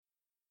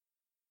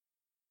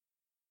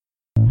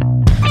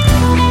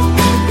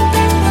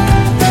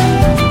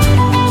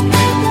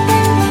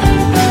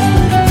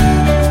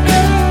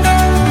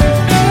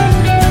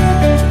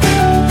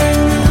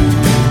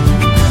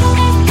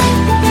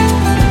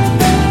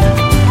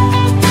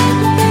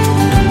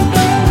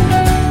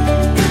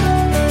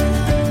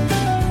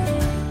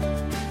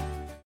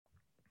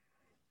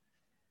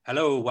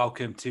people,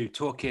 welcome to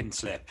Talking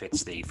Slip.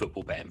 It's the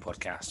football betting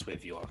podcast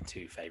with your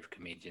two favourite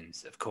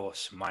comedians. Of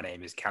course, my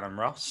name is Callum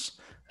Ross.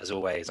 As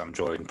always, I'm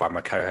joined by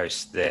my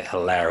co-host, the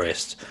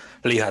hilarious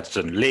Lee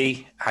Hudson.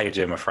 Lee, how you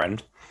doing, my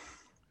friend?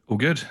 All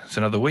good. It's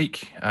another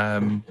week.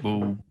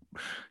 We'll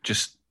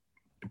just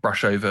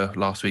brush over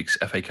last week's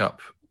FA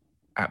Cup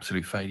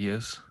absolute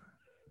failures.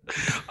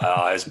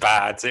 Oh, it was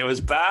bad. It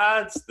was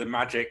bad. The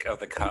magic of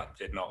the cup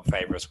did not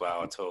favour us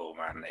well at all,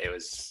 man. It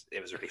was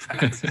really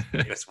bad.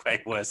 It was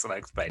way worse than I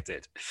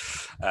expected.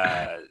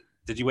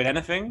 Did you win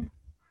anything?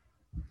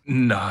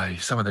 No,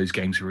 some of those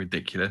games were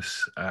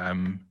ridiculous.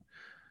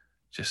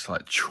 Just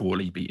like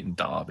Chorley beating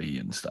Derby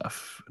and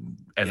stuff.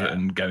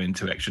 Everton going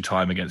to extra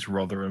time against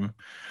Rotherham.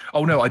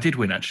 Oh no, I did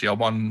win actually. I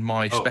won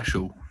my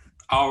special.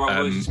 Oh,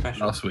 what was your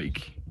special last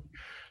week?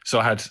 So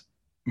I had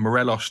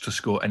Morelos to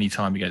score any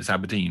time against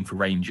Aberdeen for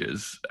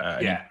Rangers.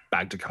 He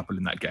bagged a couple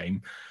in that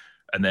game.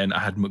 And then I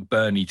had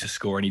McBurney to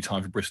score any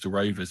time for Bristol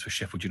Rovers for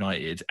Sheffield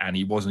United, and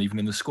he wasn't even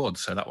in the squad,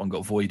 so that one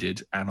got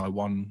voided, and I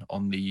won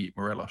on the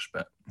Morelos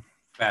bet.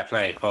 Fair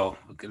play. Well,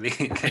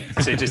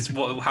 so just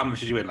how much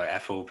did you win? Like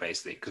F all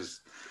basically,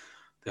 because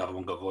the other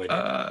one got voided.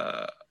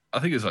 I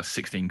think it was like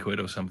 16 quid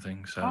or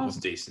something. So that was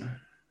decent.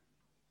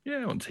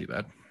 Yeah, it wasn't too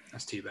bad.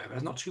 That's too bad.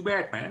 That's not too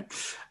bad, man.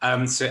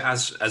 So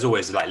as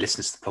always, like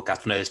listeners to the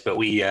podcast know this, but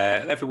we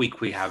every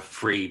week we have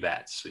three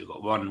bets. We've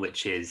got one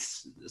which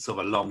is sort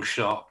of a long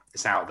shot.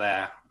 It's out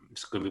there.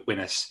 It's going to win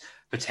us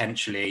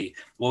potentially.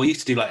 Well, we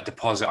used to do like a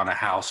deposit on a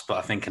house, but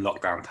I think in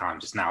lockdown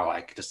times it's now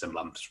like just a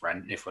month's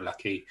rent if we're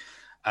lucky.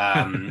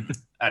 And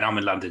I'm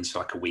in London, so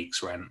like a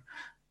week's rent.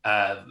 We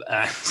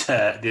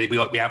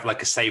have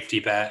like a safety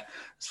bet.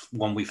 It's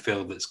one we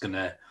feel that's going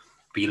to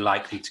be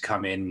likely to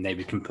come in.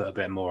 Maybe we can put a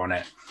bit more on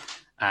it.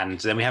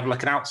 And then we have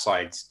like an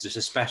outside, just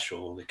a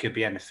special. It could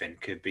be anything. It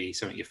could be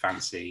something you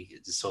fancy.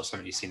 It's sort of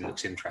something you've seen that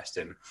looks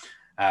interesting.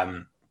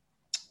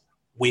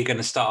 We're going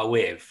to start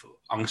with,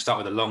 I'm going to start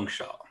with a long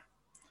shot.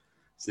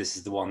 So this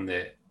is the one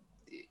that,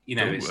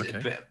 is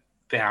a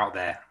bit out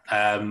there.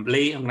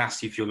 Lee, I'm going to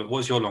ask you what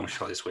was your long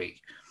shot this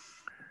week?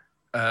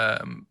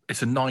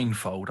 It's a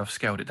ninefold. I've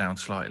scaled it down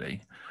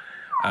slightly.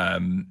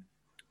 So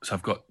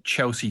I've got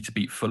Chelsea to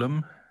beat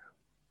Fulham,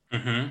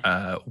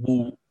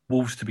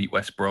 Wolves to beat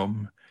West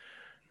Brom,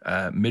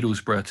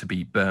 Middlesbrough to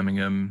beat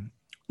Birmingham,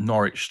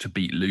 Norwich to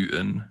beat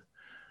Luton,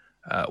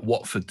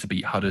 Watford to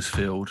beat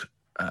Huddersfield,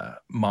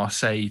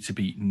 Marseille to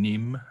beat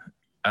Nîmes,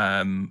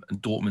 and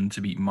Dortmund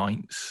to beat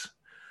Mainz.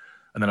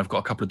 And then I've got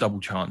a couple of double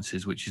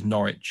chances, which is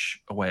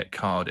Norwich away at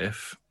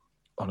Cardiff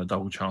on a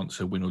double chance,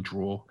 a win or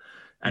draw,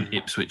 and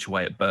Ipswich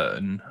away at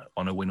Burton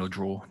on a win or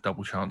draw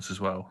double chance as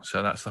well.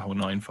 So that's the whole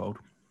ninefold.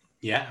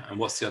 Yeah, and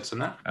what's the odds on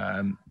that?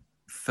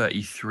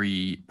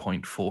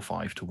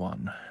 33.45 to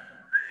 1.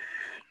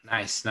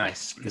 Nice.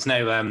 There's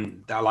no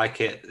I like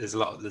it. There's a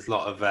lot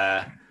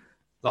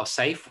of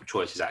safe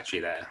choices actually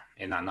there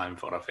in that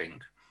ninefold, I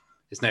think.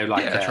 There's no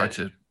like I tried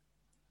to.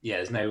 Yeah,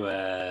 there's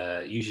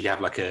no usually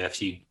have like a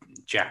few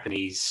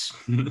Japanese,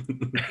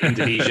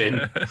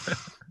 Indonesian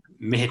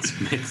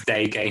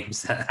midday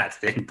games that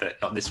thing, but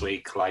not this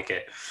week. I like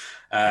it.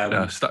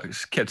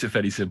 Kept it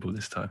fairly simple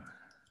this time.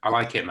 I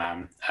like it,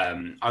 man.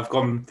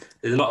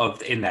 There's a lot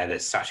of in there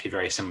that's actually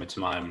very similar to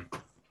mine.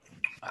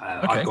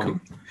 I've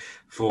gone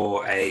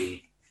for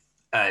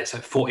it's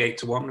like 48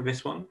 to 1 with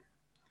this one.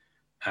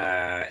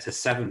 It's a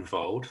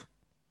sevenfold.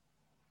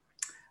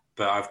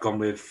 But I've gone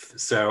with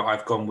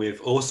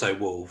also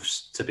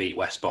Wolves to beat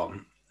West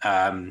Brom.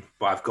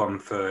 But I've gone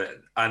for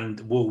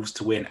Wolves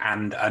to win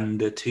and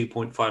under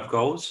 2.5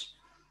 goals.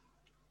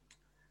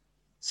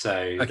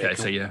 So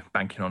you're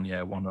banking on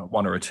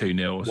one or a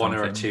 2-0 or something. 1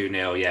 or a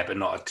 2-0, but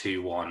not a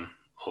 2-1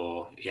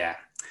 or a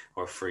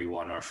 3-1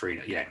 or a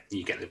 3-0. Yeah,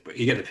 you get the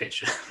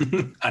picture.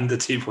 Under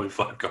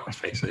 2.5 goals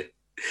basically.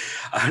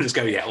 I'll just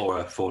go or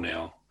a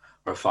 4-0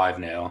 or a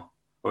 5-0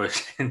 or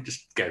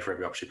just go for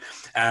every option.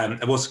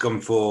 I've also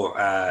gone for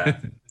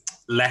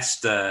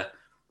Leicester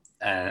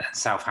and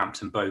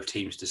Southampton, both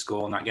teams to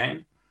score in that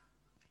game.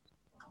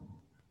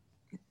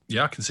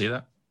 Yeah, I can see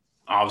that.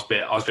 I was a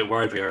bit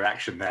worried with your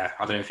reaction there.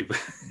 I don't know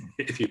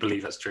if you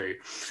believe that's true.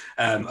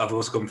 I've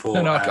also gone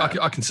for. No,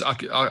 I can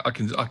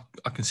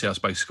see us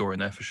both scoring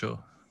there for sure.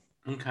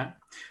 Okay,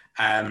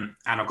 and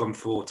I've gone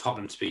for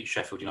Tottenham to beat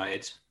Sheffield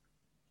United.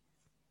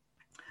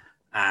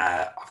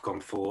 I've gone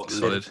for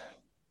solid.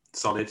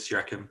 Do you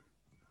reckon?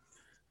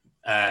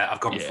 I've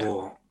gone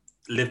for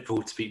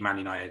Liverpool to beat Man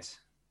United.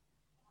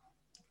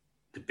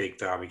 The big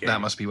derby game. That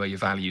must be where your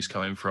value's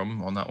coming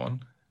from on that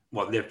one.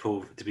 What,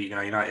 Liverpool to beat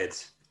Man United?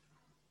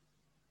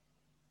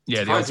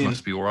 Yeah, the odds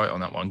must be all right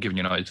on that one, given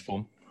United's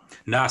form.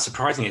 No,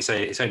 surprisingly,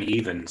 it's only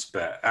evens,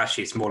 but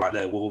actually it's more like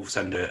the Wolves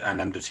under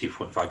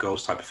 2.5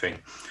 goals type of thing.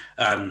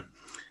 Then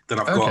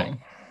I've got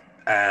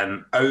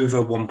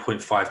over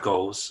 1.5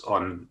 goals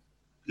on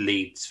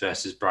Leeds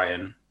versus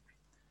Brighton.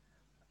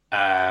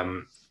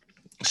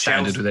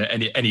 Standard with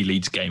any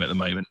Leeds game at the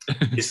moment.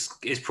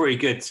 it's pretty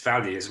good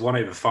value. It's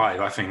 1/5.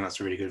 I think that's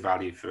a really good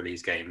value for a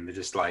Leeds game. They're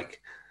just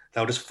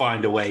they'll just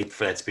find a way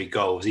for there to be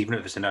goals, even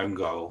if it's an own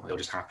goal. It'll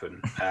just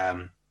happen.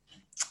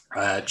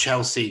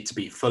 Chelsea to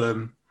beat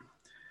Fulham.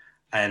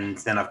 And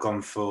then I've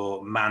gone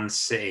for Man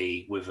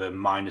City with a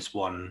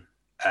 -1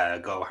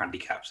 goal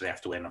handicap. So they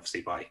have to win,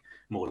 obviously, by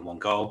more than one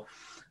goal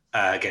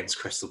against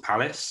Crystal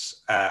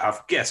Palace.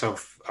 I've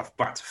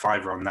backed a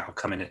fiver on that. I'll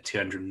come in at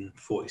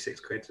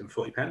 246 quid and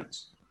 40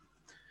 pence.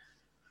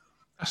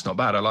 That's not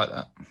bad. I like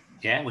that.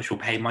 Yeah, which will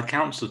pay my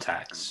council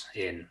tax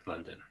in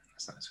London.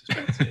 That's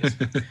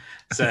expensive.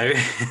 So,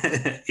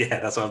 yeah,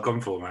 that's what I've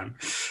gone for, man.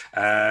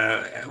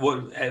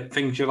 What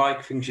things you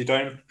like, things you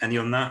don't? Any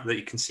on that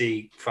you can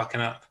see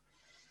fucking up?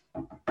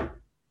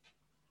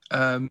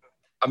 I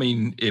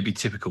mean, it'd be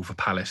typical for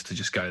Palace to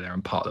just go there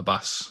and park the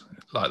bus,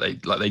 like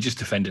they just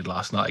defended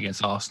last night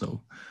against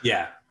Arsenal.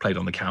 Yeah, played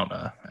on the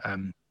counter,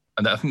 and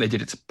I think they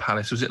did it to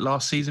Palace. Was it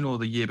last season or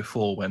the year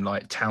before when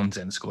like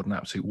Townsend scored an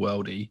absolute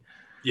worldie?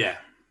 Yeah,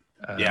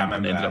 I remember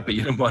and ended up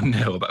beating them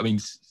 1-0. But I mean,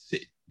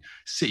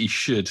 City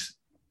should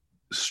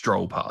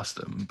stroll past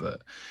them,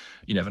 but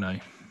you never know.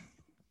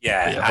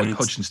 Yeah,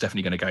 Hodgson's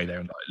definitely going to go there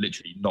and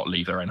literally not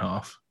leave their own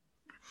half.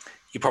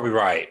 You're probably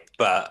right,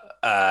 but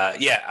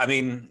I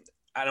mean,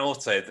 and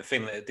also the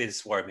thing that did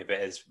worry me a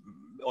bit is,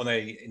 although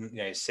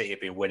City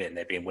have been winning,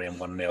 they've been winning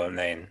 1-0 and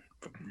then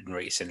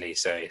recently,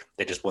 so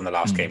they just won the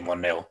last game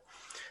 1-0.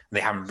 They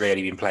haven't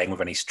really been playing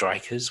with any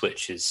strikers,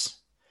 which is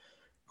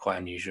quite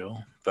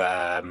unusual.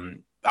 But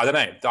I don't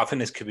know. I think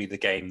this could be the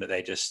game that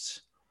they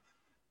just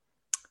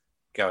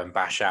go and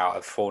bash out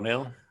of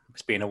 4-0.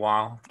 It's been a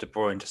while. De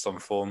Bruyne just on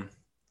form,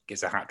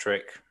 gets a hat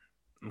trick.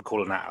 I'm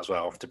calling that as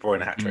well. De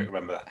Bruyne hat trick.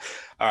 Remember that.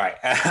 All right.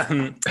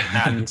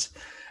 And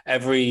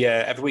every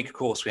week, of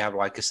course, we have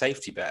like a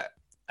safety bet.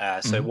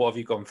 So what have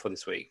you gone for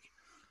this week?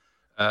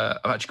 I've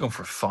actually gone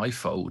for a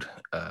fivefold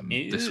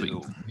this week.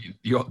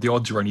 The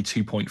odds are only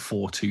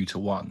 2.42 to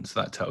 1, so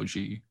that tells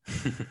you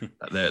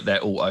that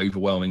they're all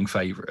overwhelming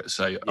favourites.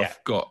 So I've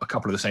got a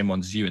couple of the same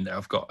ones as you in there.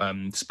 I've got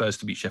Spurs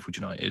to beat Sheffield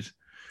United.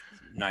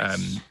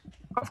 Nice.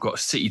 I've got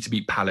City to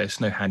beat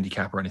Palace, no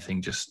handicap or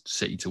anything, just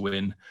City to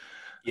win.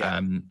 Yeah.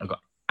 I've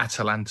got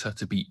Atalanta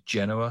to beat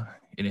Genoa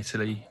in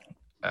Italy.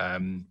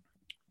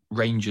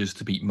 Rangers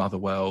to beat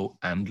Motherwell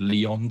and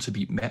Lyon to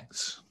beat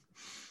Metz.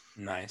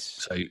 Nice.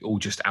 So all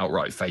just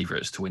outright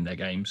favourites to win their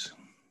games.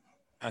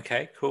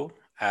 Okay, cool.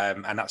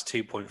 And that's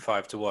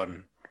 2.5 to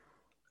 1.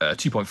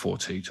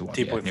 2.42 to 1.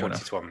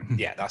 2.42 to 1.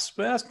 Yeah, that's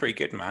pretty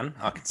good, man.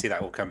 I can see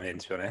that all coming in,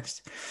 to be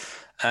honest.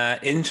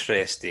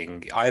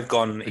 Interesting. I've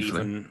gone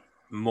even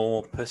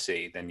more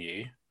pussy than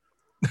you.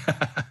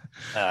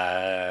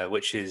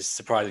 Which is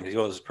surprising because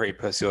yours was pretty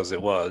pussy as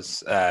it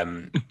was.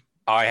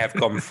 I have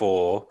gone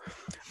for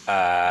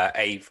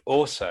I've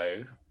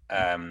also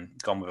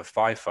gone with a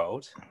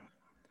fivefold,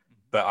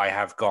 but I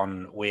have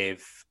gone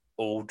with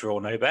all draw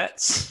no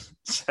bets.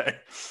 So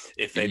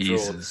if they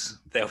draw,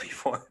 they'll be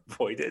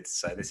voided.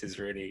 So this is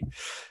really,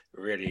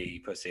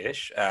 really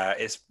pussyish.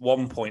 It's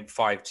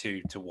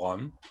 1.52 to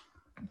 1.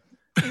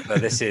 So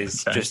this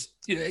is just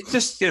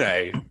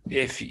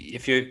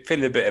if you're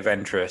feeling a bit of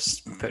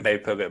interest, maybe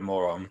put a bit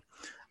more on.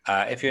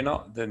 If you're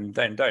not, then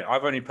don't.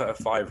 I've only put a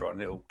fiver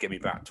on. It'll give me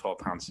back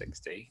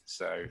 £12.60.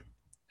 So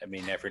I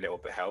mean, every little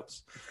bit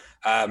helps.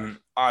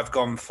 I've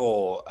gone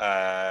for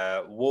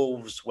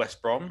Wolves,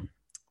 West Brom.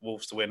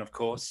 Wolves to win, of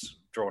course.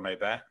 Draw no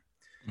bet.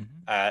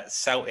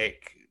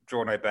 Celtic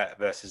draw no bet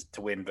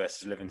to win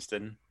versus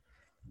Livingston.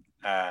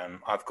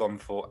 I've gone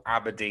for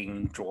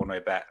Aberdeen draw no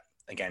bet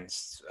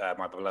against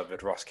my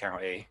beloved Ross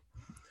County.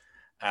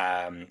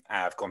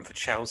 I've gone for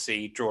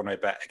Chelsea draw no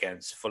bet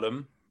against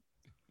Fulham.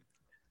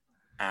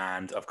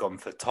 And I've gone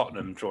for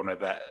Tottenham draw no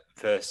bet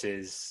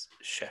versus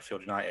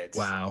Sheffield United.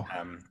 Wow.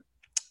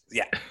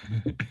 Yeah.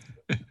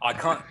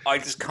 I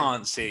just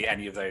can't see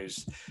any of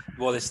those.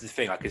 Well, this is the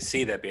thing. I could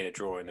see there being a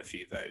draw in a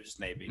few of those,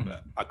 maybe,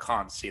 but I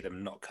can't see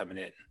them not coming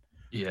in.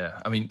 Yeah,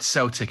 I mean,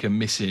 Celtic are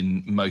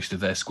missing most of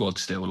their squad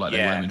still, like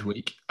they were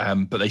midweek,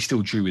 but they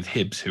still drew with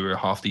Hibs, who are a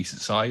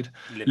half-decent side.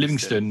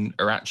 Livingston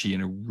are actually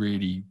in a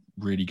really,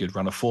 really good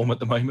run of form at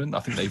the moment. I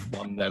think they've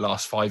won their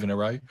last 5 in a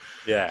row.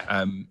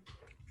 Yeah.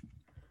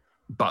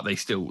 But they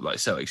still, like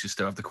Celtics, should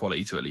still have the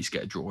quality to at least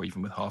get a draw,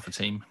 even with half a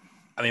team.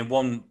 I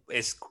mean,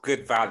 it's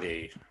good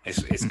value.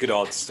 It's good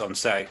odds on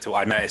Celtic.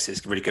 I noticed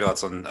it's really good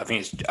odds on. I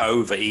think it's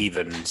over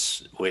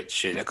evens,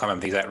 which I can't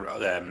remember the exact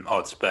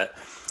odds, but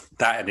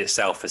that in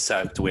itself for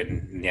Celtic to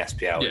win in the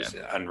SPL is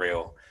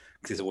unreal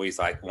because it's always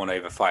like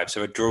 1/5.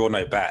 So a draw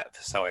no bet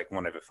for Celtic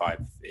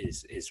 1/5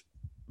 is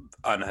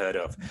unheard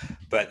of.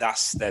 But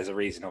there's a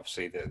reason,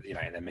 obviously, that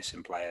they're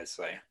missing players.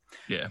 So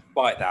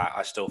despite that,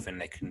 I still think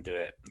they can do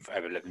it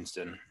over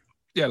Livingston.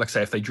 Yeah, like I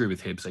say, if they drew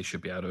with Hibs, they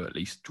should be able to at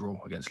least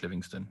draw against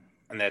Livingston.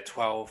 And they're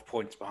 12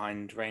 points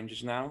behind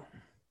Rangers now.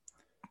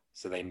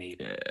 So they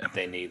need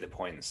the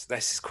points.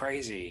 This is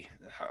crazy.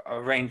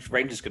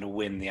 Rangers going to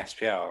win the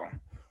SPL.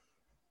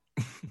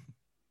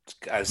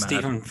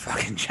 Stephen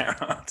fucking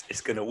Gerrard is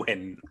going to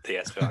win the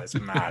SPL. It's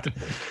mad.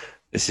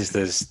 This is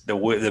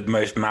the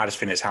most maddest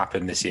thing that's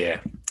happened this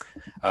year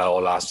or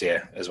last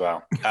year as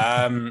well.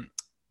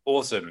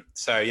 Awesome.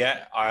 So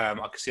I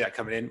can see that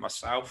coming in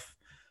myself.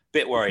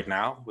 bit worried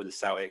now with the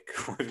Celtic.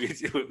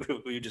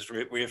 We just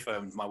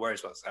reaffirmed my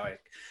worries about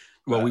Celtic.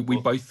 Well, we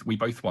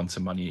both won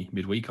some money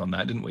midweek on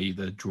that, didn't we?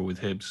 The draw with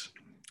Hibs.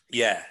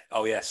 Yeah.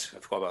 Oh, yes. I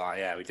forgot about that.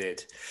 Yeah, we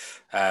did.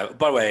 By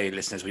the way,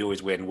 listeners, we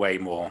always win way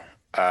more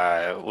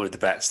all of the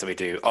bets that we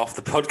do off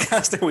the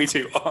podcast than we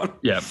do on.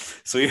 Yeah.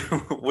 So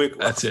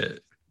that's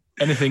it.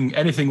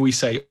 Anything we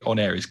say on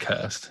air is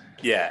cursed.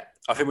 Yeah.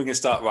 I think we can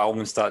start. Well, I'm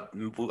going to start.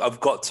 I've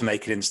got to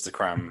make an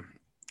Instagram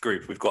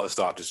group. We've got to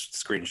start just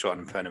screenshotting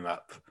and putting them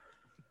up.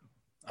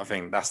 I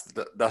think that's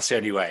the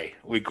only way.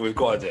 We've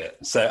got to do it.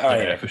 So,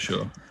 yeah, for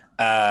sure.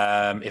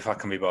 If I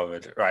can be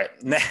bothered. Right.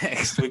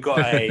 Next, we've got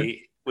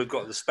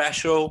the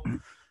special.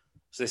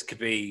 So this could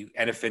be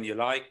anything you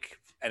like,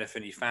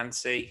 anything you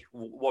fancy.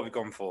 What have we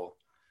gone for?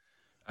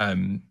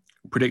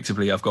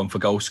 Predictably, I've gone for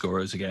goal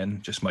scorers again,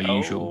 just my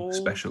usual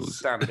specials.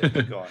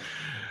 Standard. Go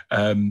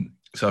on.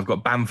 So I've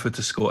got Bamford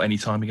to score any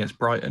time against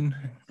Brighton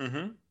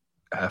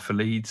Mm-hmm. for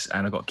Leeds,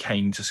 and I've got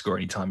Kane to score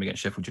any time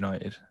against Sheffield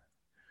United.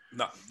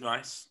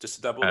 Nice. Just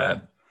a double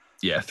there.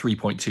 Yeah,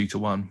 3.2 to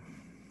 1.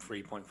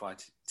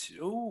 3.5.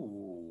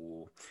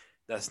 Ooh,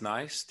 that's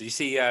nice. Did you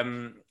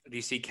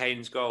see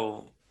Kane's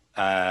goal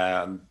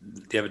the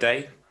other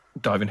day?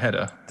 Diving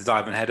header. The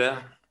diving header.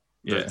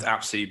 Yeah. The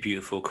absolutely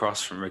beautiful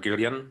cross from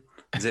Reguilon.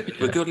 Is it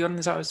Reguilon?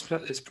 Is that how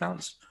it's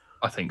pronounced?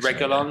 I think Reguilon.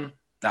 So, yeah.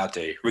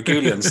 That'll do.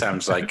 Reguilon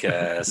sounds like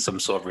some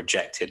sort of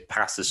rejected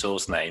pasta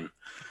sauce name.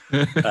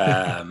 But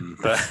I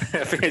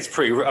think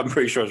I'm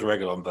pretty sure it's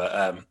Reguilon.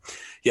 But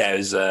yeah,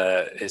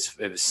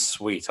 it was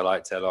sweet. I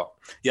liked it a lot.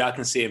 Yeah, I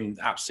can see him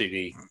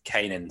absolutely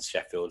caning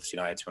Sheffield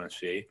United, to be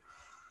honest with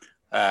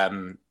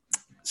you.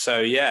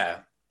 So yeah,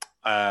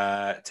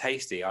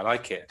 tasty. I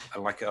like it. I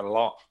like it a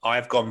lot.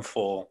 I've gone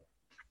for.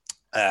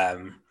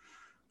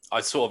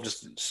 I sort of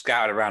just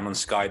scouted around on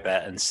Sky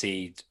Bet and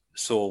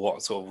saw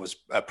what sort of was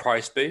a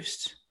price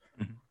boost,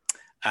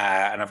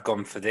 and I've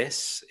gone for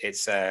this.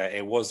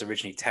 It was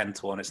originally 10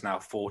 to 1. It's now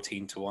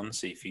 14 to 1.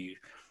 So if you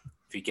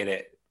get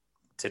it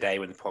today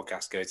when the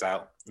podcast goes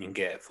out, you can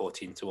get it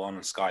 14 to 1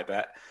 on Sky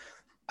Bet.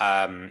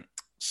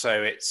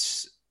 So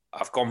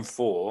I've gone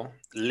for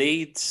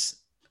Leeds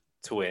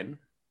to win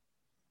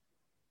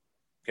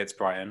against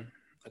Brighton.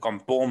 I've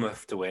gone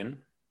Bournemouth to win.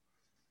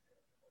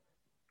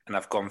 And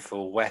I've gone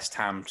for West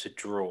Ham to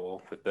draw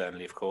with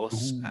Burnley, of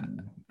course.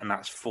 And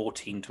that's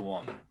 14 to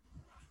 1.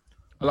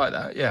 I like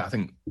that. Yeah, I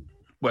think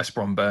West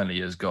Ham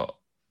Burnley has got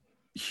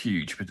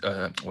huge huge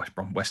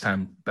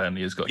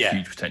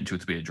potential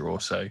to be a draw.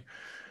 So did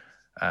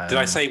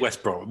I say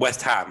West Brom?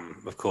 West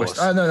Ham, of course.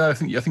 No, I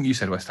think you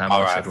said West Ham.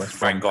 All right,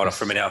 thank God.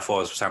 For a minute I thought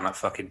I was sounding like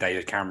fucking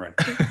David Cameron.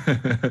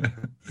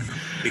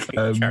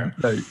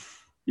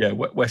 Yeah,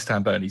 West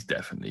Ham Burnley's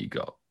definitely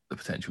got the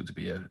potential to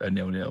be a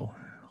 0-0.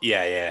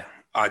 Yeah.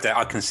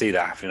 I can see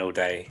that happening all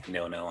day,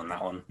 0-0 on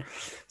that one.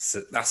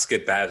 So that's a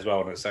good bet as well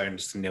on its own,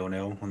 just a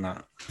 0-0 on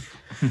that.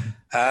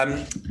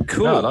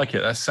 Cool. No, I like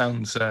it. That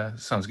sounds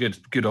good.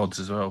 Good odds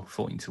as well,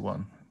 14 to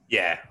 1.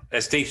 Yeah,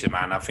 it's decent,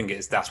 man. I think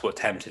that's what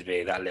tempted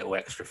me, that little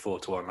extra 4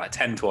 to 1, like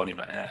 10 to 1, you're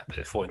like, yeah,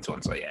 but 14 to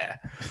 1, so yeah,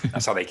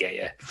 that's how they get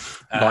you.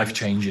 Life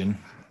changing.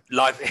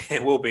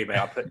 It will be, mate.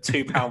 I'll put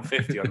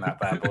 £2.50 on that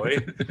bad boy.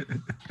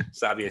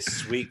 So that'll be a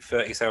sweet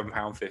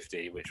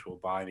 £37.50, which will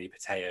buy me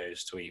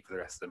potatoes to eat for the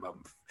rest of the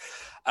month.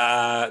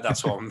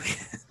 That's what I'm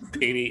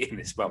being eating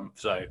this month.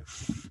 So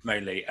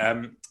mainly,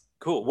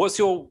 cool. What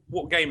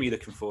game are you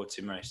looking forward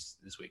to most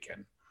this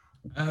weekend?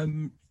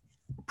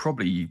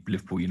 Probably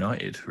Liverpool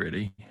United,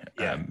 really.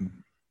 Yeah.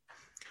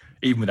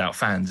 Even without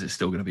fans, it's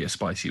still going to be a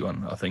spicy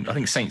one. I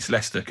think Saints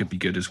Leicester could be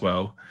good as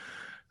well.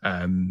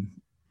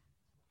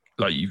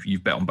 Like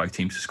you've bet on both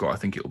teams to score. I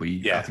think it'll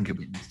be an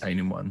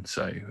entertaining one.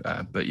 So,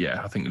 but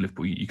yeah, I think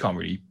Liverpool. You can't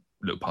really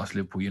look past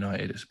Liverpool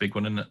United. It's a big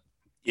one, isn't it?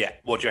 Yeah.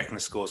 What do you reckon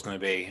the score's going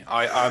to be?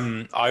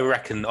 I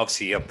reckon.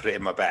 Obviously, I'll put it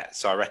in my bet.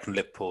 So I reckon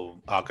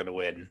Liverpool are going to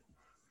win,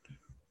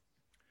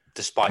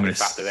 despite the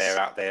fact that they're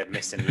out there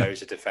missing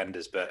loads of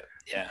defenders. But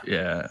yeah.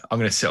 Yeah, I'm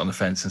going to sit on the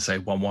fence and say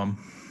 1-1.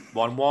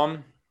 1-1. Do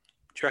you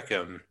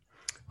reckon?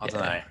 I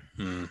don't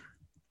know.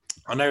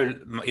 I know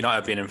United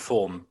have been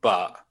informed,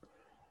 but.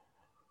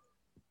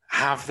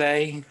 Have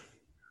they?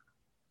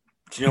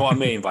 Do you know what I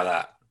mean by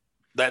that?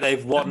 That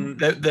they've won.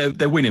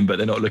 They're winning, but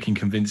they're not looking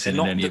convincing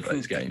in any of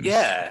those games.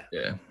 Yeah.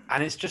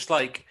 And it's just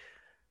like,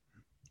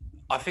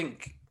 I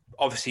think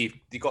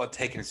obviously you've got to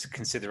take into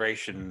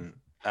consideration.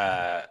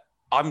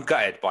 I'm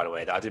gutted, by the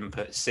way, that I didn't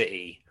put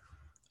City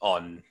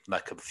on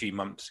like a few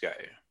months ago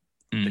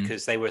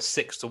because they were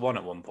 6 to 1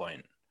 at one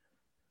point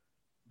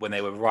when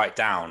they were right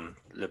down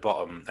the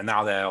bottom, and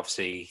now they're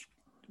obviously.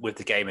 With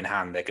the game in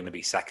hand, they're going to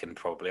be second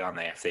probably, aren't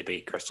they, if they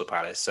beat Crystal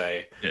Palace? So,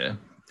 yeah.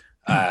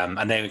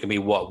 And they're going to be,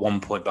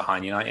 1 point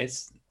behind United,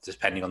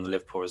 depending on the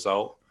Liverpool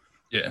result?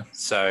 Yeah.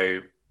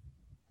 So,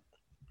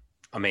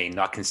 I mean,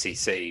 I can see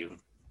City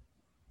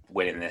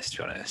winning this, to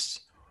be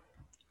honest.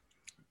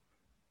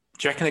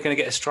 Do you reckon they're going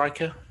to get a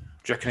striker?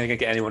 Do you reckon they're going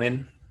to get anyone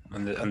in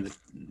on the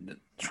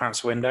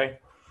transfer window?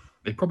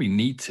 They probably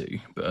need to,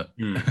 but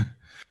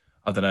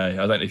I don't know.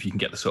 I don't know if you can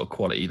get the sort of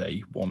quality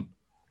they want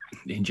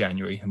in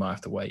January. They might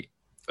have to wait.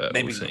 but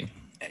maybe we'll see.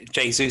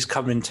 Jesus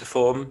coming into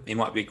form. He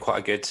might be quite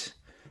a good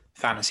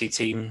fantasy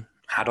team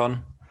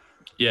add-on.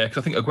 Yeah, because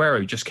I think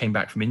Aguero just came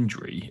back from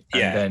injury,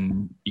 and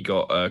then he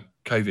got a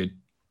COVID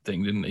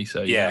thing, didn't he?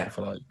 So out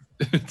for like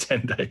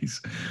 10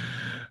 days.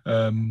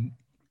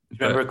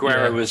 Remember,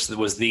 Aguero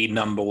was the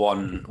number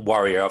one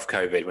warrior of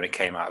COVID when it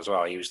came out as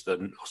well. He was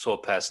the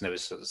sort of person who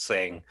was sort of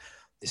saying,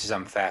 "This is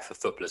unfair for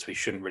footballers. We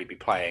shouldn't really be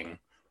playing."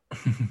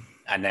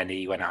 And then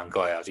he went out and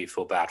got it. I do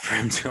feel bad for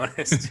him, to be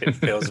honest. It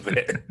feels a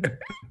bit.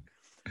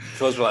 It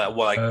feels like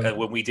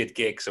when we did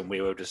gigs and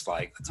we were just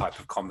like the type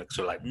of comics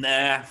who were like,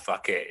 nah,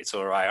 fuck it, it's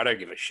all right. I don't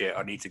give a shit.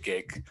 I need to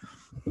gig.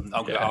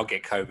 I'll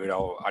get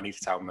COVID. I need to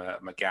tell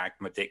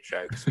my dick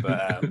jokes.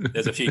 But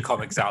there's a few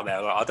comics out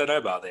there like, I don't know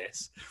about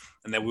this.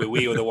 And then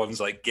we were the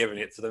ones like giving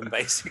it to them,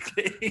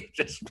 basically,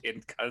 just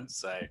being cunts.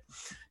 So,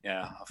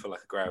 yeah, I feel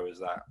like Aguero was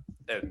that.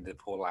 And the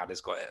poor lad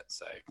has got it.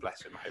 So,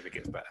 bless him. I hope it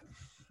gets better.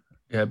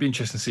 Yeah, it'd be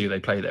interesting to see who they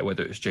play there,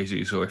 whether it's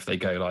Jesus or if they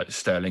go like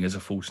Sterling as a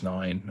false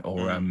nine,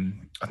 or I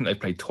think they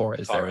played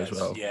Torres there as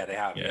well. Yeah, they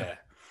have. Yeah.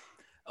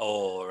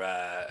 Or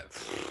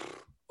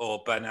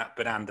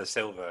Bernardo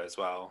Silva as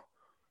well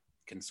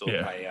can sort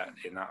of play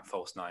in that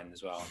false nine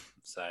as well.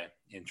 So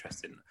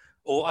interesting.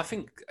 Or I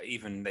think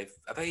even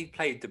have they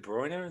played De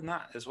Bruyne in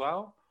that as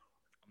well?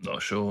 I'm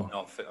not sure.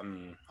 I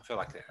feel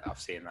like I've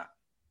seen that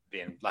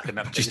being like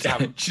enough. Just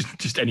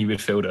any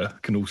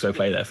midfielder can also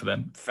play there for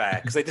them.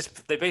 Fair, because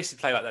they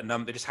basically play like that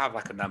number. They just have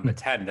like a number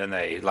 10, don't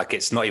they? Like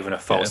it's not even a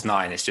false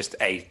nine. It's just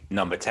a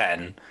number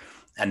 10,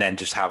 and then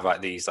just have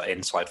like these like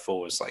inside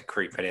forwards like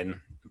creeping in,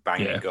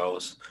 banging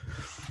goals.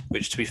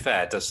 Which, to be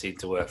fair, does seem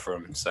to work for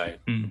them. So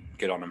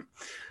good on them.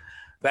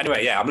 But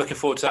anyway, I'm looking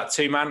forward to that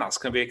too, man. That's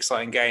going to be an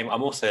exciting game.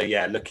 I'm also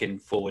looking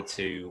forward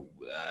to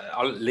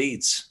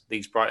Leeds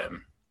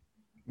Brighton.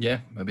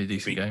 Yeah, maybe a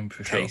decent game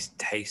for sure.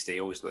 Tasty.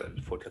 Always look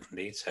forward to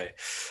Leeds. So,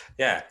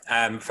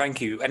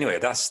 thank you. Anyway,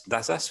 that's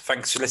us.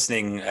 Thanks for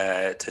listening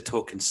to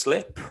Talk and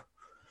Slip.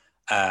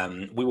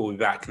 We will be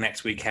back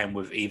next weekend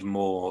with even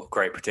more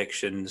great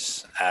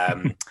predictions.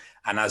 And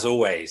as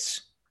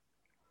always,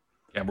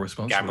 gamble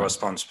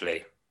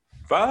responsibly.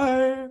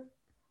 Bye.